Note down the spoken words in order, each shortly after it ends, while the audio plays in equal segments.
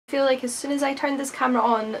I feel like as soon as I turn this camera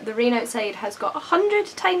on, the rain outside has got 100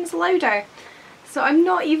 times louder. So I'm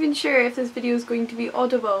not even sure if this video is going to be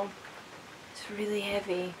audible. It's really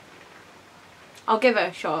heavy. I'll give it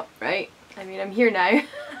a shot, right? I mean, I'm here now.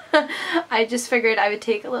 I just figured I would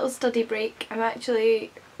take a little study break. I'm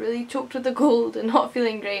actually really choked with the cold and not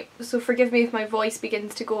feeling great, so forgive me if my voice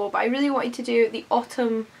begins to go, but I really wanted to do the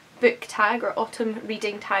autumn book tag or autumn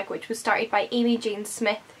reading tag, which was started by Amy Jane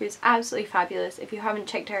Smith, who's absolutely fabulous. If you haven't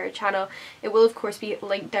checked out her channel, it will of course be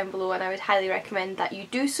linked down below, and I would highly recommend that you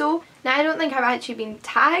do so. Now, I don't think I've actually been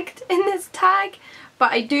tagged in this tag,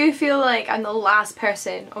 but I do feel like I'm the last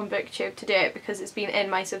person on BookTube to do it because it's been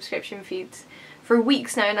in my subscription feeds for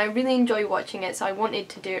weeks now and I really enjoy watching it, so I wanted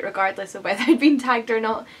to do it regardless of whether I'd been tagged or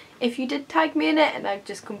not. If you did tag me in it and I've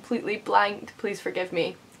just completely blanked, please forgive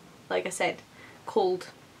me. Like I said, cold.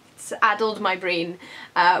 It's addled my brain.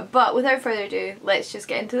 But without further ado, let's just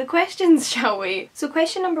get into the questions, shall we? So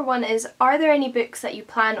question number 1 is, are there any books that you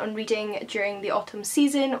plan on reading during the autumn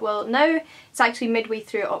season? Well, now it's actually midway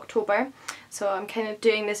through October, so I'm kind of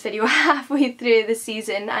doing this video halfway through the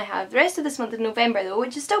season. I have the rest of this month of November though,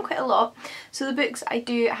 which is still quite a lot. So the books I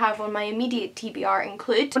do have on my immediate TBR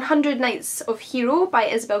include 100 Nights of Hero by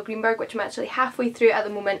Isabel Greenberg, which I'm actually halfway through at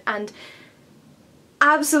the moment and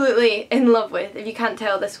absolutely in love with. If you can't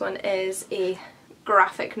tell, this one is a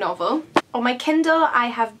graphic novel. On my Kindle I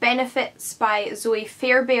have Benefits by Zoe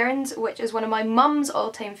Fairbairns, which is one of my mum's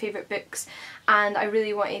all-time favourite books and I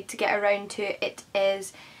really wanted to get around to. It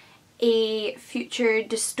is a future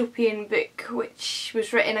dystopian book which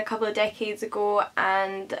was written a couple of decades ago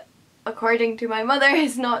and according to my mother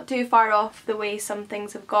is not too far off the way some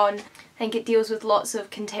things have gone. I think it deals with lots of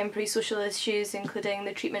contemporary social issues, including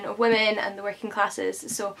the treatment of women and the working classes,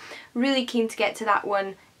 so really keen to get to that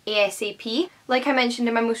one ASAP. Like I mentioned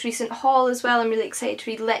in my most recent haul as well, I'm really excited to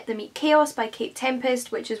read Let Them Eat Chaos by Kate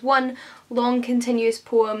Tempest, which is one long continuous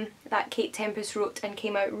poem that Kate Tempest wrote and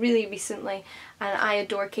came out really recently, and I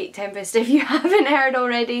adore Kate Tempest if you haven't heard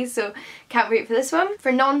already, so can't wait for this one.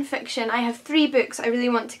 For non-fiction, I have 3 books I really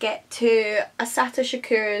want to get to. Asata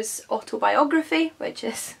Shakur's autobiography, which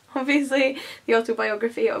is obviously the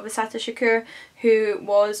autobiography of Asata Shakur, who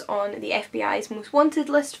was on the FBI's most wanted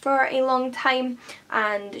list for a long time,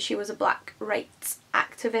 and she was a black rights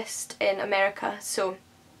activist in America, so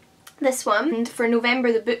this one. And for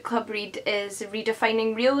November, the book club read is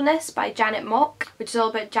Redefining Realness by Janet Mock, which is all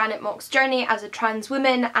about Janet Mock's journey as a trans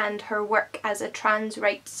woman and her work as a trans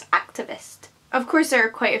rights activist. Of course there are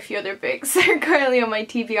quite a few other books that are currently on my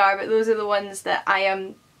TBR, but those are the ones that I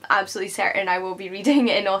am absolutely certain I will be reading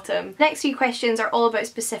in autumn. Next 3 questions are all about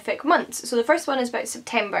specific months. So the first one is about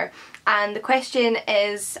September, and the question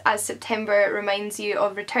is, as September reminds you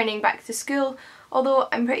of returning back to school, although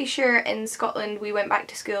I'm pretty sure in Scotland we went back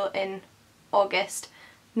to school in August.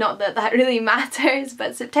 Not that that really matters,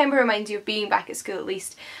 but September reminds you of being back at school at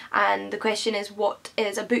least. And the question is, what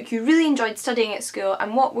is a book you really enjoyed studying at school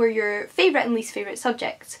and what were your favourite and least favourite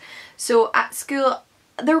subjects? So at school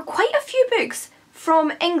there were quite a few books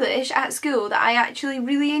from English at school that I actually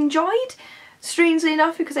really enjoyed, strangely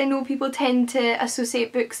enough, because I know people tend to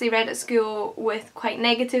associate books they read at school with quite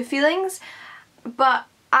negative feelings, but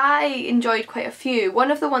I enjoyed quite a few.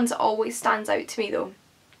 One of the ones that always stands out to me though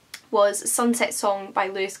was Sunset Song by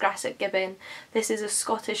Lewis Grassic Gibbon. This is a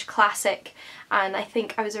Scottish classic and I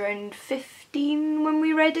think I was around 15 when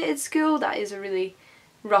we read it at school. That is a really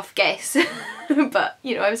rough guess but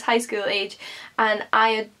you know, I was high school age and I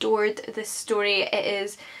adored this story. It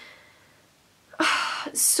is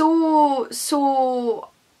so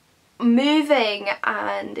moving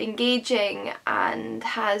and engaging and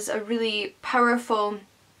has a really powerful,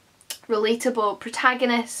 relatable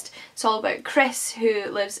protagonist. It's all about Chris, who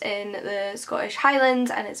lives in the Scottish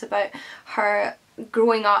Highlands, and it's about her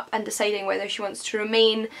growing up and deciding whether she wants to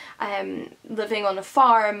remain living on a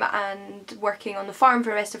farm and working on the farm for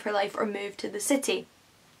the rest of her life or move to the city.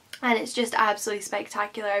 And it's just absolutely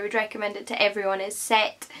spectacular. I would recommend it to everyone. It's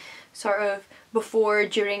set sort of before,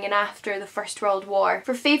 during and after the First World War.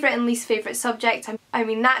 For favourite and least favourite subject, I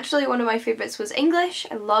mean naturally one of my favourites was English.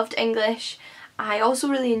 I loved English. I also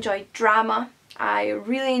really enjoyed drama. I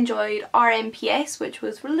really enjoyed RMPS, which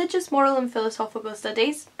was Religious, Moral and Philosophical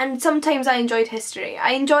Studies, and sometimes I enjoyed history.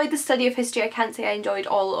 I enjoyed the study of history. I can't say I enjoyed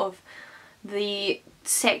all of the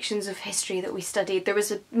sections of history that we studied. There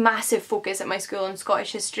was a massive focus at my school on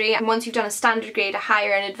Scottish history, and once you've done a standard grade, a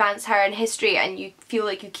higher and advanced higher in history, and you feel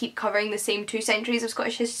like you keep covering the same 2 centuries of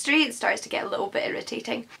Scottish history, it starts to get a little bit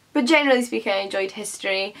irritating. But generally speaking, I enjoyed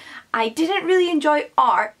history. I didn't really enjoy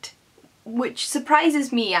art, which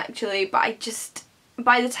surprises me actually, but I just,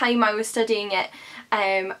 by the time I was studying it,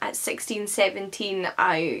 at 16, 17,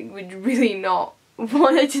 I would really not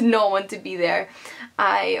I did not want to be there.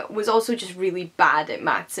 I was also just really bad at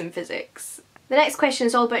maths and physics. The next question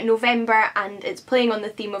is all about November, and it's playing on the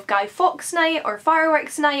theme of Guy Fawkes Night or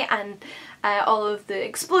Fireworks Night and all of the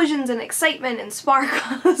explosions and excitement and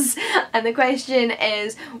sparkles. And the question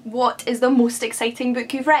is, what is the most exciting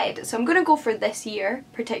book you've read? So I'm going to go for this year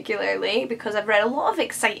particularly because I've read a lot of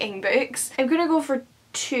exciting books. I'm going to go for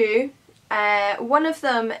two. One of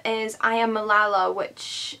them is I Am Malala,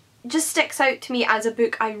 which just sticks out to me as a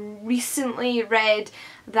book I recently read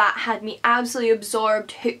that had me absolutely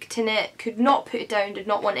absorbed, hooked in it, could not put it down, did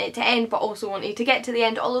not want it to end but also wanted to get to the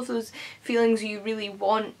end, all of those feelings you really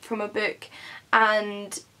want from a book.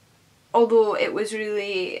 And although it was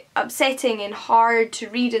really upsetting and hard to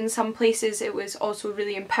read in some places, it was also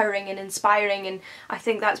really empowering and inspiring, and I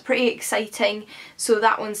think that's pretty exciting, so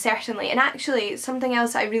that one certainly. And actually something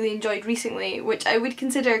else I really enjoyed recently, which I would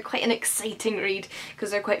consider quite an exciting read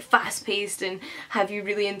because they're quite fast paced and have you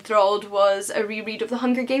really enthralled, was a reread of the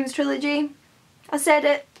Hunger Games trilogy. I said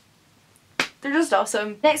it. They're just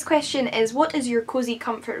awesome. Next question is, what is your cosy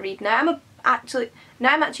comfort read? Now I'm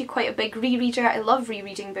actually quite a big rereader. I love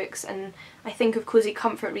rereading books, and I think of cosy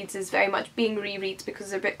comfort reads as very much being rereads because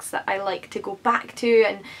they're books that I like to go back to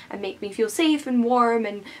and make me feel safe and warm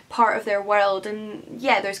and part of their world. And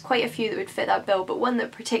yeah, there's quite a few that would fit that bill, but one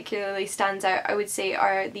that particularly stands out I would say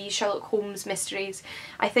are the Sherlock Holmes mysteries.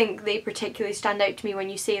 I think they particularly stand out to me when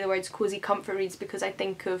you say the words cosy comfort reads because I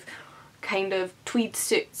think of kind of tweed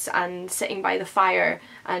suits and sitting by the fire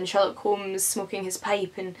and Sherlock Holmes smoking his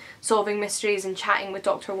pipe and solving mysteries and chatting with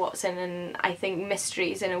Dr. Watson, and I think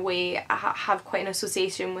mysteries in a way have quite an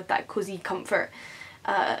association with that cosy comfort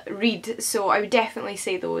read, so I would definitely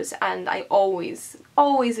say those, and I always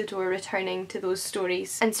adore returning to those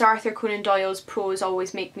stories. And Sir Arthur Conan Doyle's prose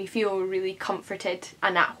always make me feel really comforted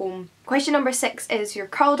and at home. Question number 6 is, you're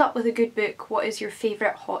curled up with a good book, what is your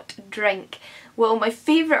favourite hot drink? Well, my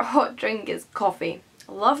favourite hot drink is coffee.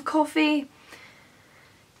 I love coffee.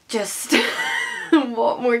 Just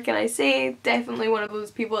what more can I say? Definitely one of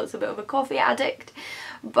those people that's a bit of a coffee addict.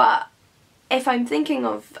 But if I'm thinking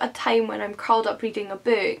of a time when I'm curled up reading a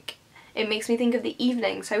book, it makes me think of the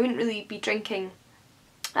evening, so I wouldn't really be drinking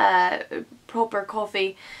proper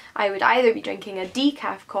coffee. I would either be drinking a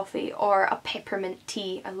decaf coffee or a peppermint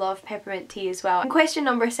tea. I love peppermint tea as well. And question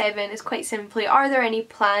number 7 is quite simply, are there any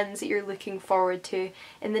plans that you're looking forward to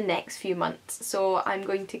in the next few months? So I'm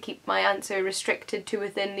going to keep my answer restricted to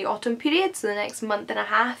within the autumn period, so the next month and a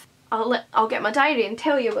half. I'll get my diary and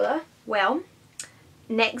tell you, will I? Well,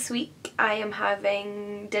 next week I am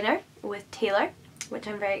having dinner with Taylor, which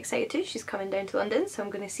I'm very excited to. She's coming down to London, so I'm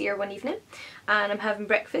going to see her one evening. And I'm having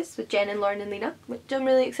breakfast with Jen and Lauren and Lena, which I'm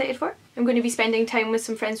really excited for. I'm going to be spending time with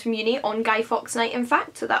some friends from uni on Guy Fawkes Night, in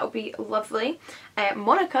fact, so that'll be lovely.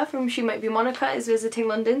 Monica from She Might Be Monica is visiting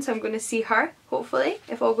London, so I'm going to see her, hopefully,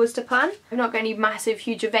 if all goes to plan. I've not got any massive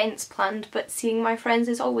huge events planned, but seeing my friends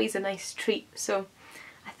is always a nice treat, so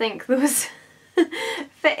I think those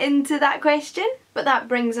fit into that question. But that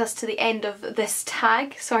brings us to the end of this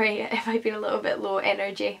tag. Sorry if I've been a little bit low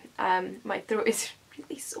energy, my throat is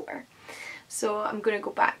really sore, so I'm going to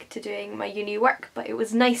go back to doing my uni work, but it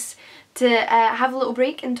was nice to have a little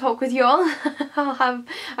break and talk with you all.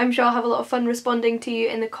 I'm sure I'll have a lot of fun responding to you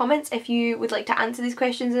in the comments. If you would like to answer these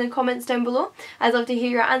questions in the comments down below, I'd love to hear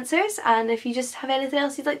your answers, and if you just have anything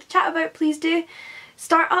else you'd like to chat about, please do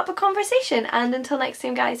start up a conversation. And until next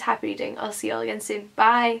time guys, happy reading. I'll see you all again soon.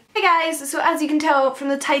 Bye! Hey guys, so as you can tell from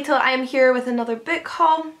the title, I am here with another book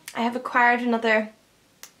haul. I have acquired another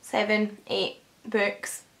 7, 8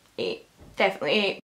 books. 8. Definitely 8.